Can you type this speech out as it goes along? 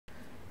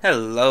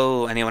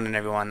Hello, anyone and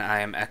everyone, I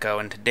am Echo,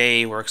 and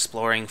today we're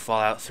exploring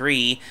Fallout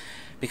 3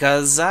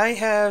 because I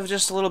have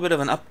just a little bit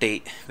of an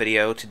update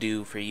video to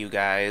do for you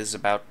guys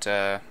about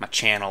my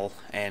channel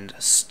and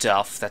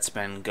stuff that's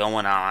been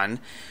going on.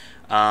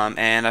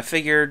 And I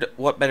figured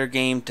what better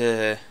game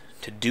to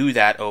do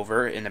that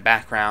over in the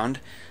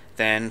background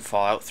than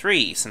Fallout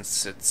 3,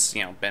 since it's,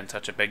 been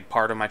such a big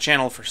part of my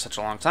channel for such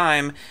a long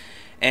time,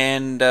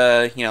 and,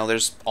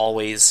 there's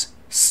always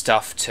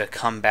stuff to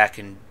come back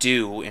and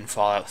do in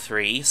Fallout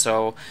 3,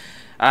 so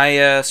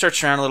I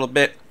searched around a little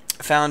bit,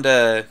 found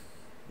a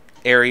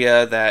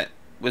area that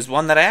was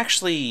one that I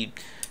actually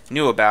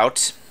knew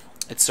about.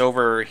 It's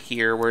over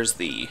here. Where's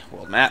the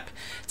world map?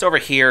 It's over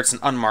here. It's an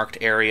unmarked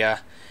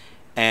area,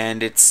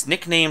 and it's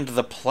nicknamed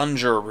the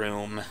Plunger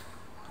Room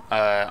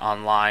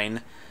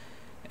online,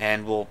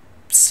 and we'll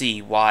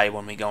see why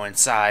when we go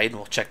inside.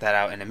 We'll check that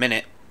out in a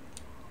minute.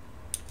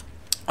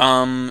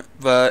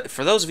 But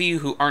for those of you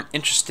who aren't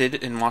interested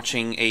in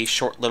watching a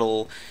short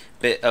little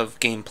bit of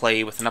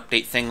gameplay with an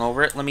update thing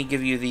over it, let me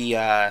give you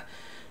the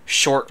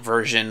short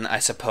version, I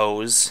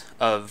suppose,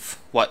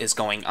 of what is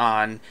going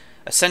on.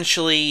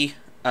 Essentially,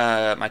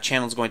 my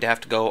channel is going to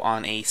have to go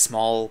on a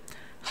small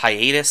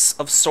hiatus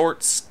of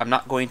sorts. I'm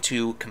not going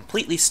to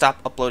completely stop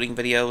uploading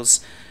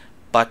videos,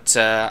 but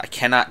I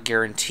cannot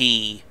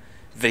guarantee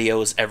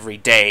videos every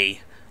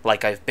day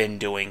like I've been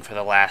doing for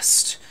the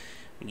last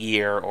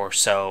year or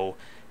so,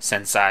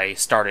 since I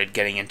started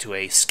getting into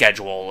a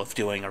schedule of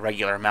doing a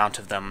regular amount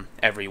of them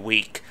every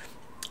week.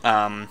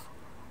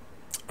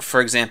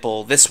 For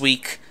example, this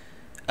week,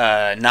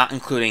 not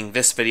including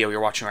this video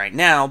you're watching right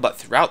now, but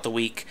throughout the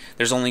week,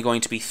 there's only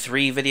going to be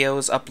 3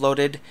 videos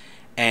uploaded,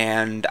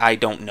 and I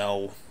don't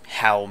know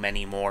how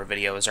many more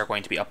videos are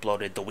going to be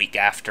uploaded the week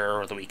after,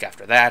 or the week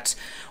after that,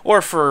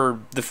 or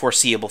for the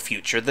foreseeable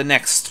future, the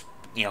next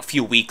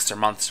few weeks or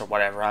months or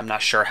whatever. I'm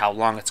not sure how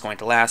long it's going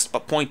to last,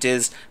 but point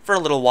is, for a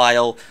little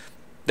while,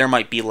 there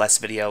might be less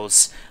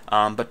videos,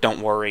 but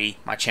don't worry,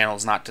 my channel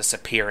is not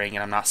disappearing,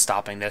 and I'm not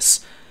stopping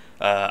this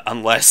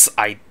unless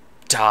I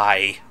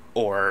die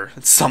or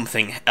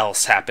something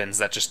else happens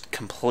that just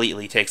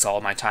completely takes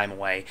all my time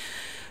away.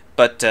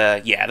 But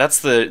yeah, that's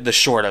the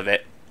short of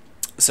it.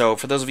 So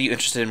for those of you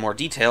interested in more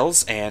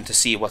details and to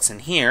see what's in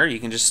here, you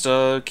can just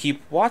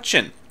keep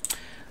watching.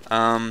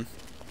 And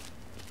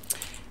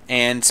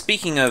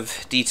speaking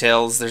of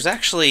details, there's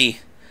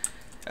actually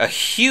a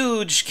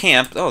huge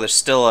camp. Oh, there's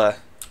still a...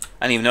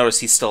 I didn't even notice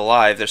he's still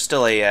alive. There's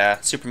still a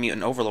super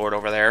mutant overlord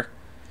over there.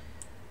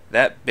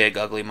 That big,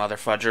 ugly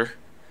motherfudger.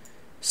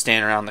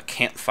 Standing around the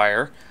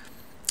campfire.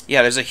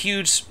 Yeah, there's a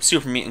huge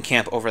super mutant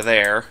camp over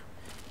there.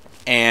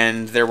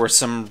 And there were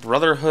some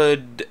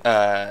Brotherhood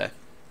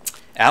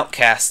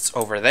outcasts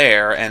over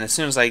there. And as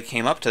soon as I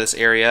came up to this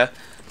area,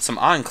 some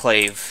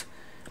Enclave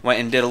went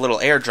and did a little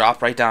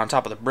airdrop right down on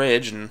top of the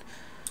bridge and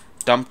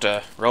dumped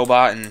a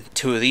robot and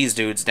 2 of these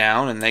dudes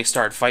down, and they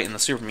started fighting the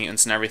super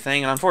mutants and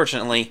everything. And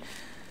unfortunately,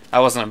 I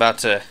wasn't about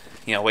to,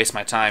 waste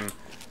my time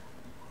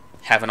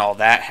having all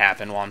that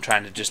happen while I'm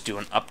trying to just do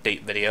an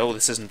update video.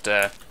 This isn't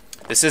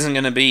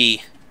going to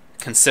be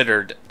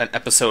considered an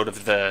episode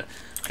of the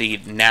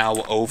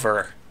now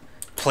over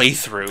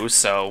playthrough,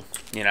 so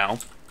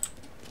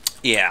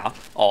yeah,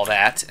 all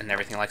that and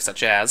everything like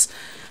such as.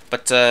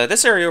 But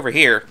this area over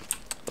here,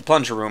 the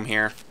Plunger Room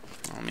here,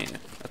 let me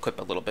equip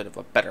a little bit of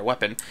a better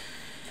weapon.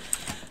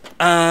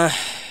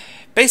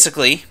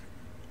 Basically,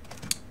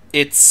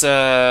 it's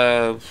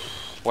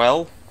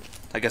well,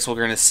 I guess we're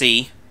gonna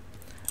see.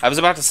 I was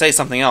about to say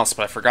something else,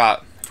 but I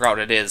forgot what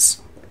it is.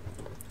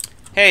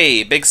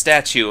 Hey, big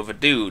statue of a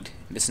dude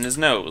missing his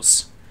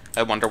nose.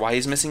 I wonder why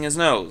he's missing his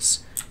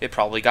nose. It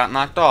probably got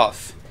knocked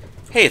off.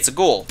 Hey, it's a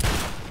ghoul.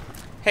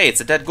 Hey, it's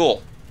a dead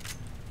ghoul.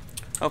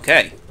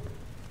 Okay.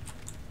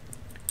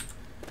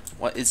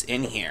 What is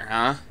in here,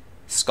 huh?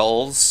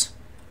 Skulls,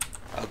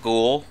 a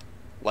ghoul,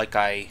 like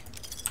I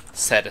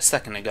said a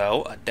second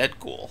ago, a dead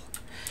ghoul,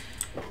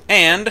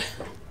 and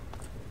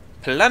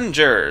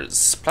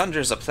plungers.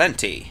 Plungers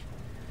aplenty.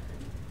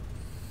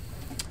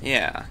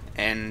 Yeah,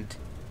 and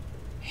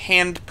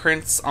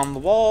handprints on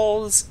the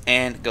walls,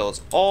 and it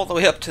goes all the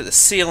way up to the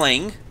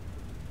ceiling.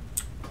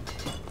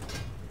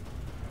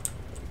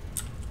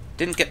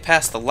 Didn't get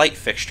past the light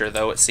fixture,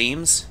 though, it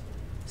seems.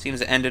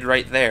 Seems it ended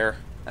right there.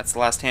 That's the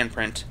last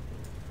handprint.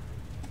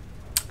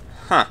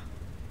 Huh.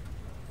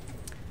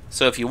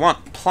 So if you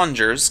want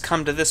plungers,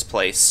 come to this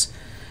place.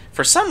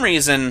 For some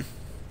reason,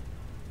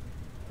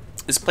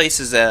 this place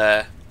is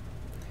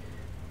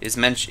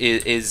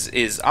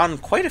on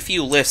quite a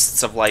few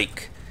lists of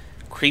like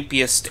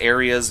creepiest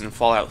areas in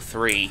Fallout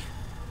 3.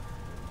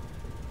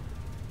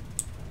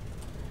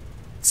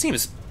 It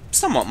seems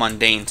somewhat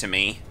mundane to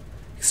me,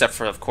 except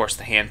for, of course,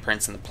 the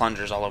handprints and the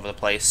plungers all over the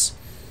place.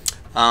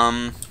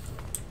 And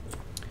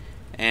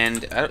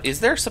is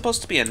there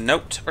supposed to be a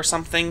note or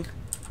something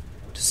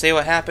to say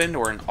what happened,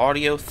 or an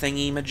audio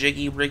thingy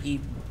majiggy riggy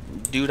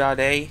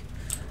doodah-day?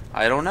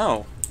 I don't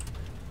know.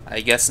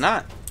 I guess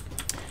not.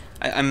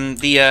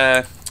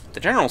 The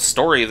general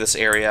story of this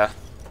area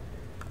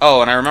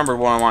Oh, and I remember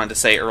what I wanted to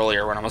say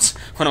earlier when I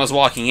was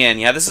walking in.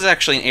 Yeah, this is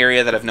actually an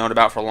area that I've known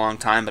about for a long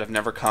time, but I've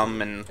never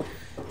come and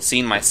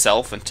seen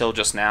myself until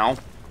just now.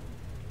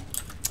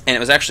 And it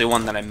was actually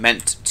one that I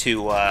meant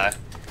to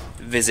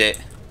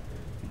visit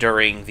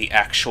during the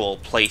actual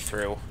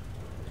playthrough.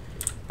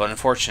 But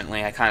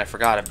unfortunately, I kind of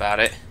forgot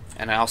about it,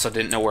 and I also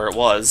didn't know where it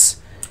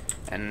was.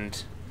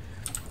 And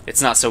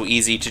it's not so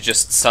easy to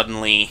just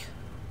suddenly,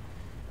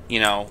 you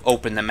know,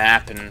 open the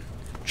map and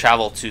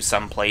travel to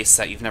some place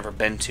that you've never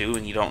been to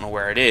and you don't know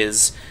where it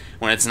is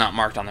when it's not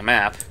marked on the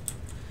map.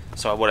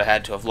 So I would have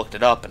had to have looked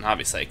it up, and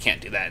obviously I can't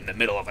do that in the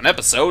middle of an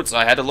episode, so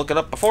I had to look it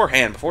up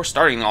beforehand, before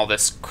starting all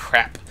this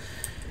crap.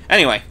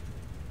 Anyway.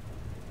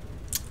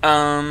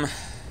 Yeah,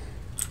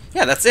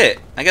 that's it.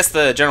 I guess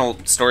the general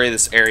story of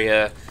this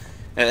area,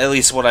 at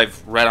least what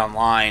I've read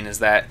online, is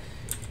that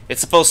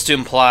it's supposed to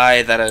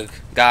imply that a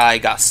guy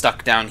got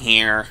stuck down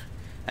here,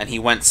 and he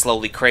went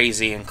slowly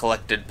crazy and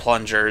collected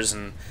plungers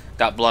and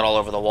got blood all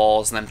over the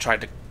walls, and then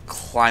tried to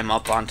climb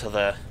up onto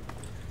the...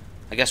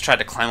 I guess tried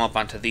to climb up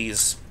onto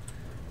these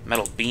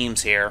metal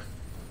beams here.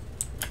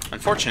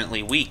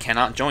 Unfortunately, we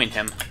cannot join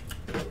him.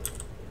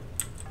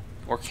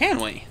 Or can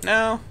we?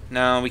 No,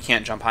 we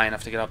can't jump high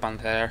enough to get up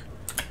onto there.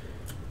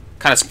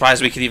 Kind of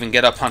surprised we could even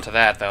get up onto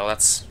that, though.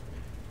 That's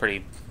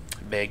pretty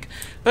big.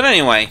 But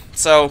anyway,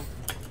 so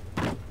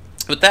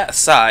with that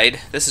aside,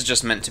 this is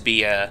just meant to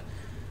be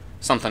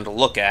something to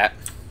look at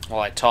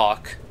while I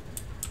talk.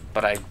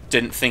 But I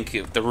didn't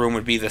think the room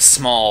would be this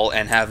small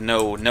and have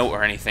no note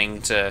or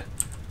anything to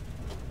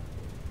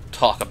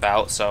talk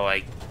about, so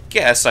I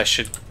guess I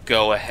should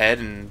go ahead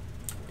and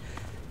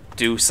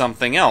do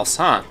something else,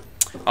 huh?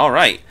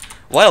 Alright.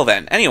 Well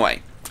then,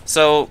 anyway,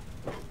 so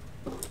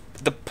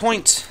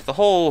the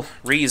whole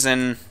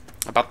reason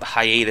about the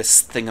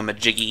hiatus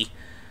thingamajiggy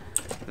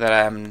that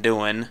I'm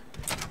doing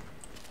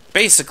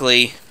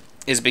basically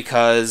is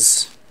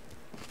because,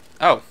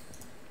 oh,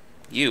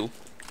 you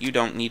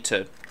don't need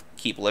to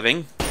keep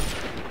living.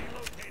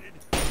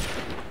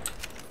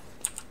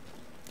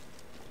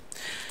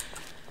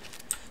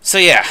 So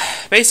yeah,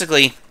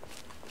 basically,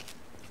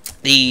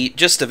 the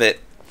gist of it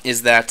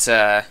is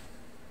that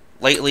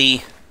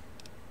lately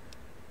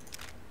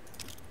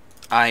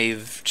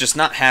I've just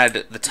not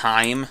had the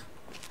time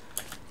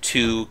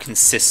to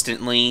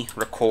consistently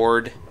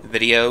record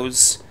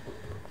videos.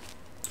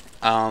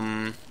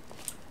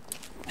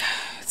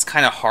 It's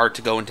kind of hard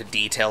to go into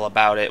detail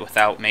about it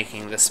without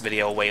making this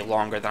video way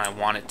longer than I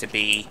want it to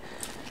be,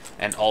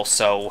 and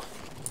also,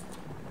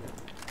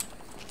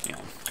 you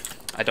know,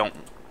 I don't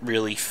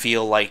really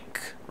feel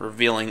like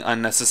revealing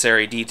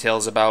unnecessary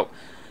details about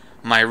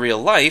my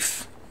real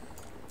life,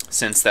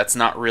 since that's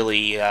not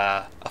really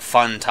a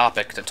fun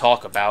topic to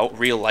talk about.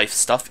 Real life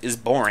stuff is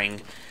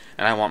boring,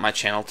 and I want my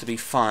channel to be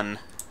fun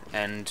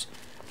and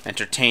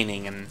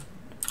entertaining and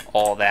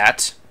all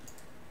that.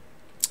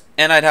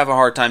 And I'd have a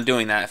hard time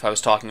doing that if I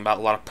was talking about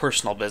a lot of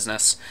personal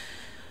business.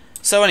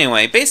 So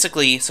anyway,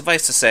 basically,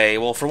 suffice to say,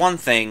 well, for one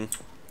thing,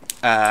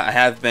 I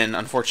have been,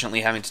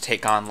 unfortunately, having to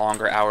take on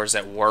longer hours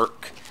at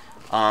work,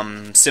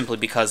 simply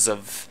because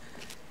of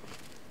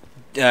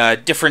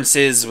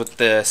differences with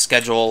the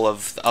schedule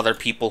of the other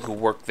people who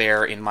work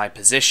there in my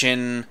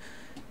position.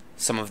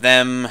 Some of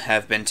them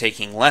have been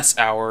taking less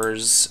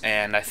hours,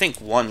 and I think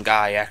one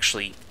guy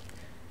actually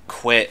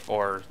quit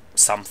or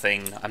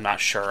something. I'm not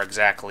sure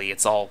exactly.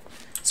 It's all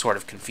sort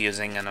of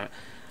confusing, and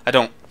I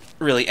don't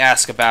really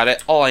ask about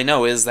it. All I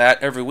know is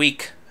that every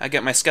week I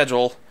get my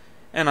schedule,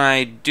 and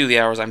I do the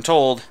hours I'm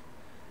told,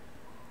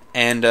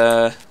 and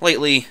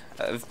lately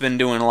I've been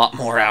doing a lot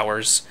more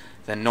hours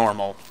than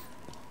normal.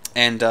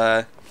 And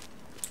on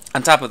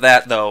top of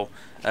that, though,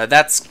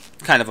 that's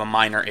kind of a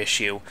minor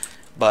issue,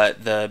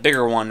 but the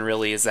bigger one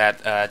really is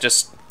that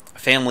just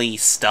family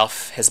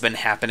stuff has been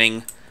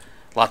happening.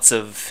 Lots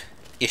of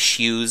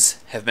issues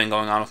have been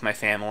going on with my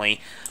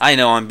family. I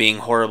know I'm being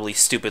horribly,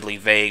 stupidly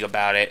vague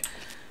about it,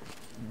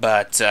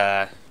 but,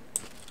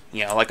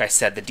 you know, like I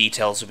said, the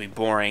details would be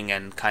boring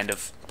and kind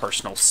of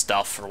personal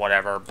stuff or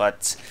whatever,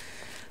 but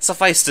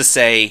suffice to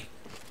say,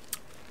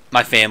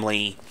 my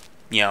family,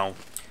 you know,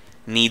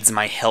 needs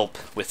my help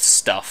with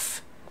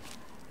stuff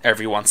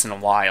every once in a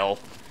while,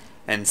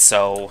 and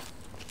so,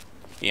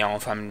 you know,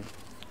 if I'm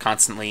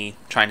constantly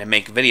trying to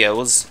make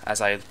videos,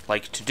 as I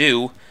like to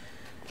do,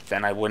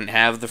 then I wouldn't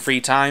have the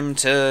free time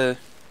to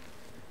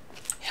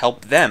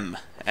help them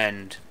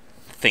and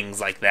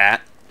things like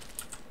that.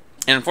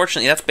 And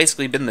unfortunately, that's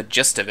basically been the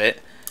gist of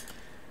it.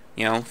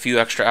 You know, a few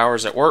extra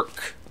hours at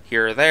work,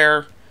 here or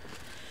there,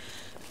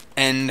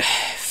 and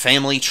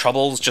family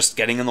troubles just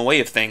getting in the way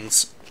of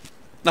things.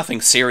 Nothing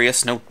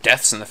serious, no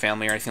deaths in the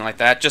family or anything like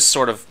that, just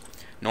sort of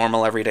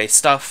normal everyday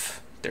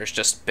stuff. There's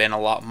just been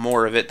a lot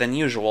more of it than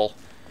usual.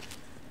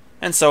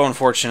 And so,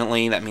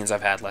 unfortunately, that means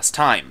I've had less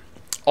time.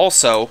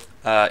 Also,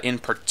 in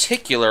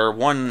particular,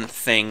 one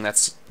thing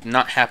that's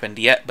not happened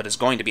yet, but is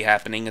going to be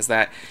happening, is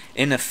that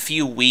in a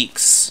few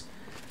weeks,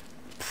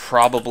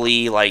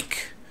 probably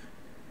like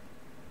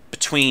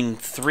between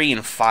 3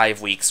 and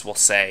 5 weeks, we'll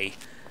say.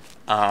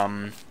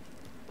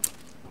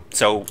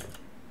 So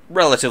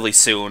relatively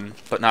soon,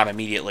 but not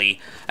immediately,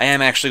 I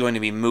am actually going to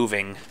be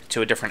moving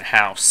to a different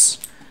house.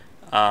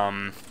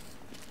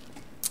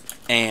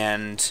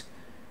 And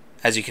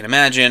as you can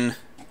imagine,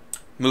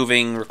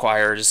 moving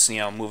requires,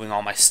 moving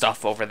all my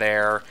stuff over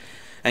there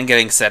and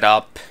getting set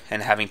up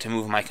and having to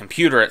move my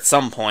computer at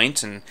some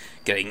point and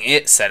getting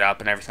it set up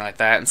and everything like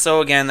that. And so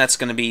again, that's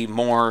going to be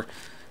more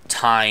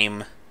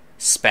time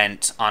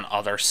spent on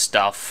other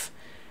stuff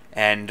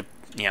and,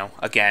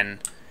 again,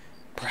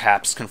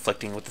 perhaps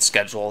conflicting with the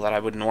schedule that I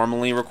would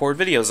normally record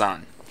videos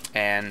on.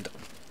 And,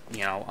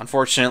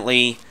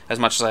 unfortunately, as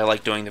much as I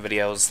like doing the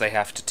videos, they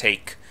have to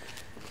take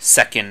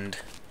second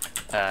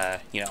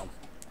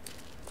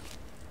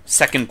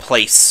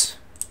place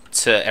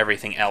to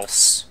everything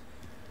else,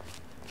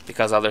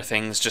 because other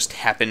things just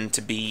happen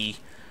to be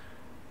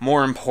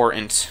more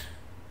important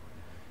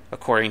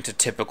according to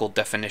typical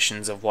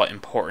definitions of what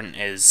important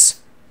is.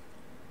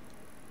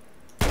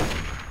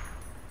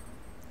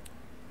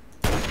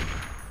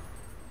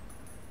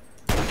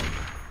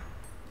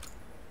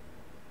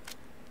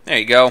 There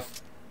you go.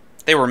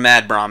 They were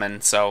mad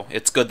Brahmin, so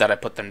it's good that I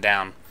put them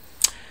down.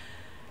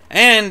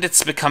 And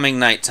it's becoming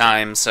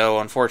nighttime, so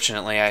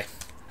unfortunately I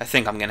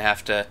think I'm gonna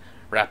have to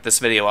wrap this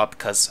video up,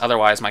 because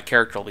otherwise my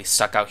character will be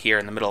stuck out here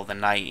in the middle of the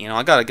night.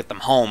 I gotta get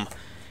them home.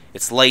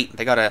 It's late.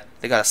 They gotta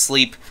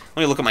sleep.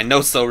 Let me look at my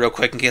notes though real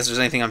quick in case there's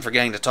anything I'm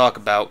forgetting to talk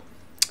about.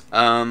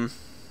 No,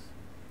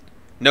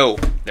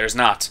 there's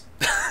not.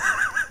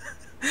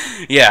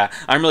 Yeah,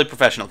 I'm really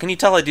professional. Can you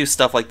tell I do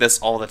stuff like this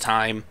all the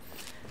time?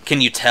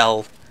 Can you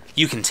tell?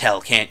 You can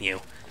tell, can't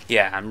you?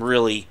 Yeah, I'm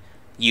really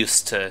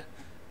used to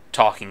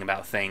talking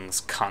about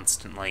things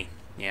constantly.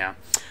 Yeah.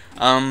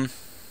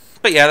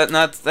 But yeah,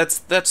 that's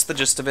the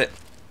gist of it,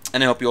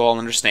 and I hope you all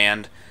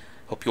understand.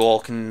 Hope you all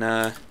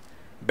can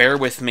bear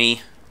with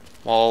me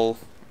while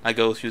I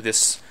go through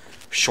this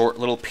short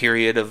little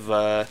period of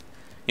a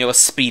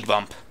speed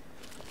bump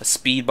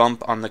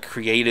on the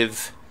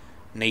creative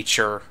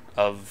nature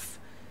of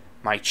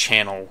my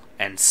channel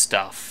and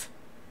stuff.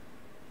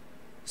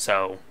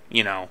 So,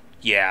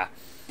 yeah,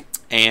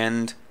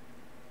 and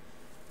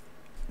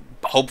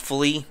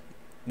hopefully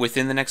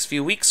within the next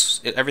few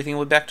weeks, everything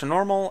will be back to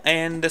normal,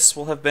 and this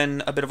will have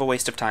been a bit of a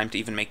waste of time to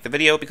even make the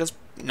video, because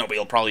nobody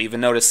will probably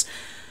even notice.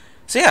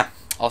 So yeah,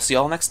 I'll see you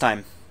all next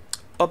time.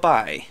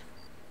 Bye-bye.